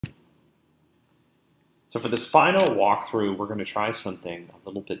So for this final walkthrough, we're going to try something a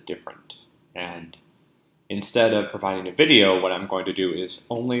little bit different. And instead of providing a video, what I'm going to do is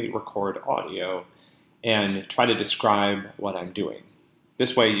only record audio and try to describe what I'm doing.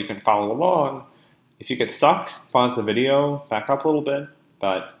 This way you can follow along. If you get stuck, pause the video, back up a little bit,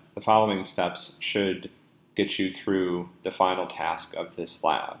 but the following steps should get you through the final task of this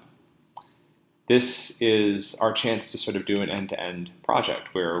lab. This is our chance to sort of do an end-to-end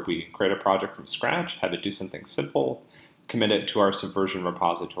project where we create a project from scratch, have it do something simple, commit it to our Subversion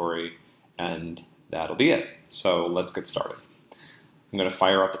repository, and that'll be it. So let's get started. I'm going to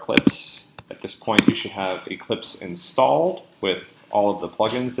fire up Eclipse. At this point, you should have Eclipse installed with all of the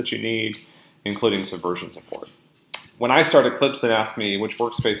plugins that you need, including Subversion support. When I start Eclipse, it asks me which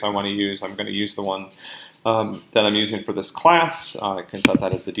workspace I want to use. I'm going to use the one that I'm using for this class. I can set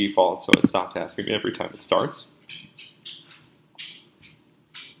that as the default so it stops asking me every time it starts.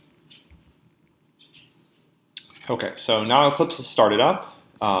 Okay, so now Eclipse is started up.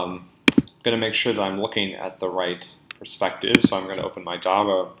 I'm going to make sure that I'm looking at the right perspective. So I'm going to open my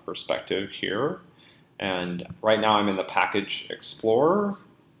Java perspective here. And right now I'm in the Package Explorer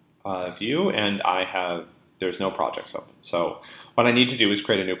view, and there's no projects open. So what I need to do is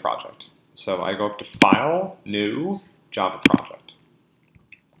create a new project. So I go up to File, New, Java Project.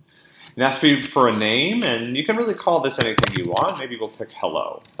 It asks you for a name, and you can really call this anything you want. Maybe we'll pick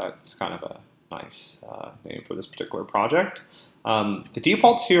Hello. That's kind of a nice name for this particular project. The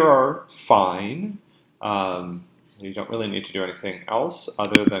defaults here are fine. You don't really need to do anything else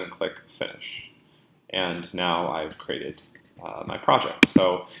other than click Finish. And now I've created my project.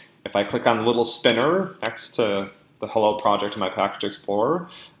 So if I click on the little spinner next to the Hello project in my Package Explorer,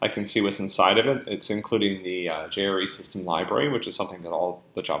 I can see what's inside of it. It's including the JRE system library, which is something that all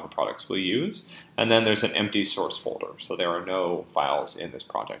the Java products will use. And then there's an empty source folder, so there are no files in this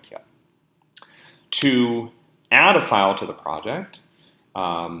project yet. To add a file to the project,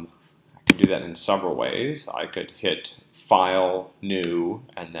 I can do that in several ways. I could hit File, New,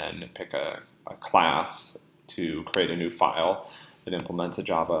 and then pick a class to create a new file that implements a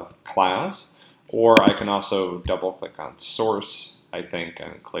Java class. Or I can also double-click on Source, I think,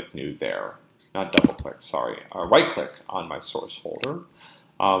 and click New there. Not double-click, sorry. Right-click on my source folder.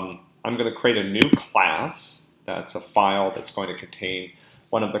 I'm going to create a new class. That's a file that's going to contain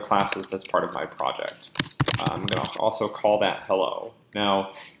one of the classes that's part of my project. I'm going to also call that Hello.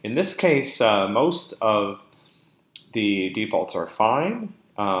 Now, in this case, most of the defaults are fine,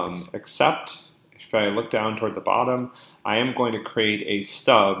 except if I look down toward the bottom, I am going to create a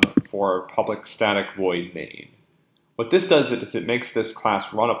stub for public static void main. What this does is it makes this class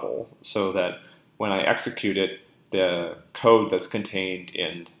runnable so that when I execute it, the code that's contained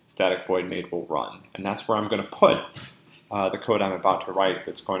in static void main will run. And that's where I'm going to put the code I'm about to write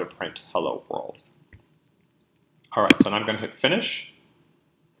that's going to print Hello World. All right, so now I'm going to hit Finish.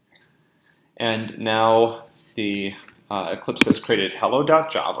 And now the Eclipse has created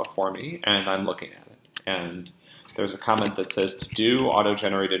hello.java for me, and I'm looking at it. And there's a comment that says to do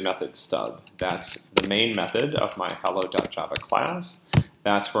auto-generated method stub. That's the main method of my hello.java class.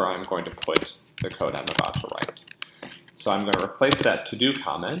 That's where I'm going to put the code I'm about to write. So I'm going to replace that to-do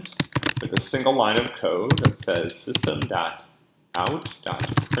comment with a single line of code that says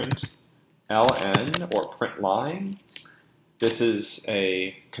system.out.println or print line. This is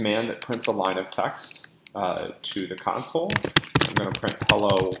a command that prints a line of text to the console. I'm going to print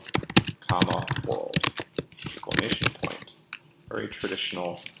hello, comma, world, exclamation point. Very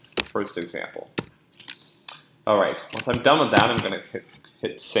traditional first example. All right, once I'm done with that, I'm going to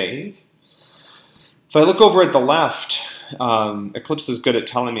hit save. If I look over at the left, Eclipse is good at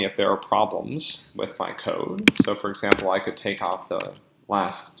telling me if there are problems with my code. So for example, I could take off the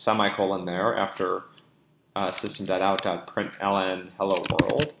last semicolon there after system.out.println hello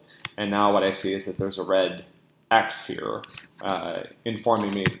world. And now what I see is that there's a red X here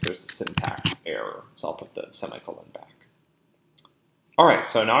informing me that there's a syntax error. So I'll put the semicolon back. All right,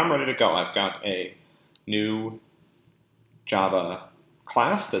 so now I'm ready to go. I've got a new Java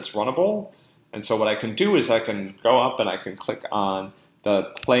class that's runnable. And so what I can do is I can go up and I can click on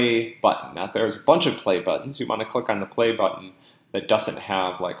the play button. Now there's a bunch of play buttons. You want to click on the play button that doesn't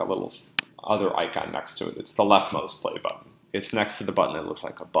have like a little other icon next to it. It's the leftmost play button. It's next to the button that looks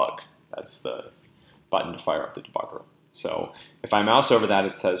like a bug. That's the button to fire up the debugger. So if I mouse over that,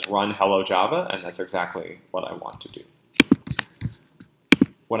 it says run hello Java, and that's exactly what I want to do.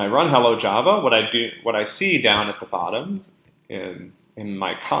 When I run hello Java, what I see down at the bottom in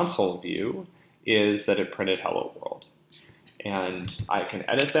my console view is that it printed hello world. And I can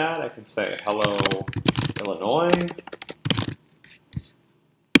edit that. I can say hello Illinois.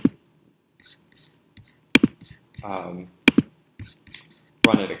 run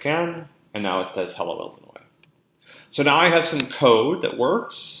it again, and now it says Hello Illinois. So now I have some code that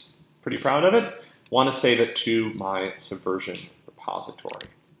works. Pretty proud of it. Want to save it to my Subversion repository.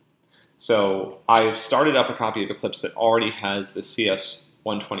 So I've started up a copy of Eclipse that already has the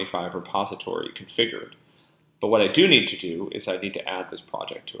CS125 repository configured. But what I do need to do is I need to add this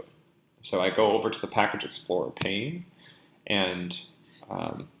project to it. So I go over to the Package Explorer pane and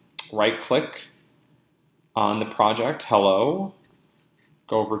right-click on the project, Hello,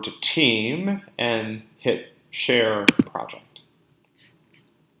 go over to Team, and hit Share Project.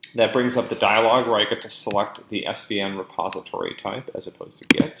 That brings up the dialog where I get to select the SVN repository type as opposed to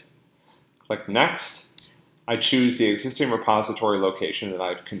Git. Click Next. I choose the existing repository location that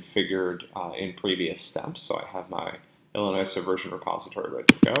I've configured in previous steps. So I have my Illinois Subversion repository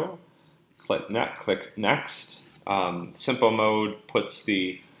ready to go. Click Next. Simple mode puts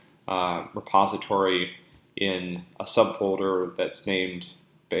the repository in a subfolder that's named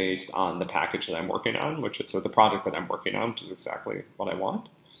based on the package that I'm working on, or the project that I'm working on, which is exactly what I want.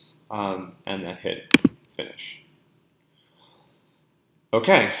 And then hit Finish.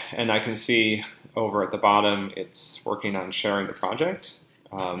 Okay, and I can see over at the bottom it's working on sharing the project.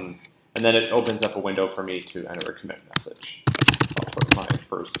 And then it opens up a window for me to enter a commit message. I'll put my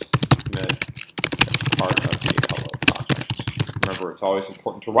first commit as part of the Hello project. Remember, it's always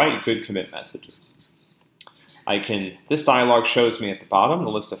important to write good commit messages. This dialog shows me at the bottom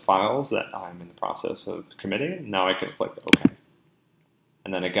the list of files that I'm in the process of committing. Now I can click OK.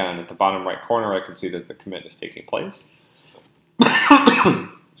 And then again, at the bottom right corner, I can see that the commit is taking place.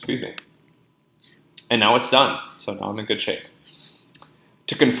 Excuse me. And now it's done. So now I'm in good shape.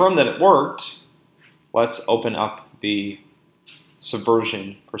 To confirm that it worked, let's open up the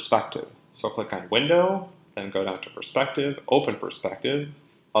Subversion perspective. So click on Window, then go down to Perspective, Open Perspective,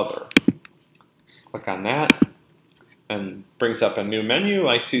 Other. Click on that, and brings up a new menu.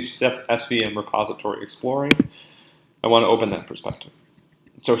 I see SVN Repository Exploring. I want to open that perspective.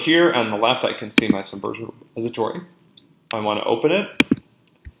 So here on the left, I can see my Subversion repository. I want to open it,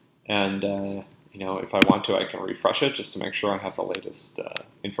 and if I want to, I can refresh it just to make sure I have the latest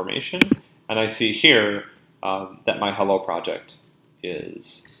information. And I see here that my Hello project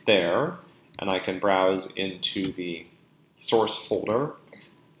is there, and I can browse into the source folder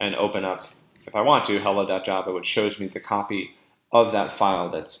and open up, if I want to, hello.java, which shows me the copy of that file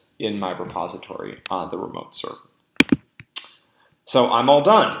that's in my repository on the remote server. So I'm all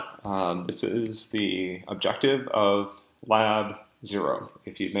done. This is the objective of Lab 0.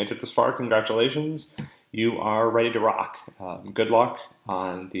 If you've made it this far, congratulations. You are ready to rock. Good luck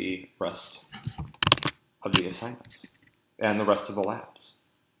on the rest of the assignments and the rest of the labs.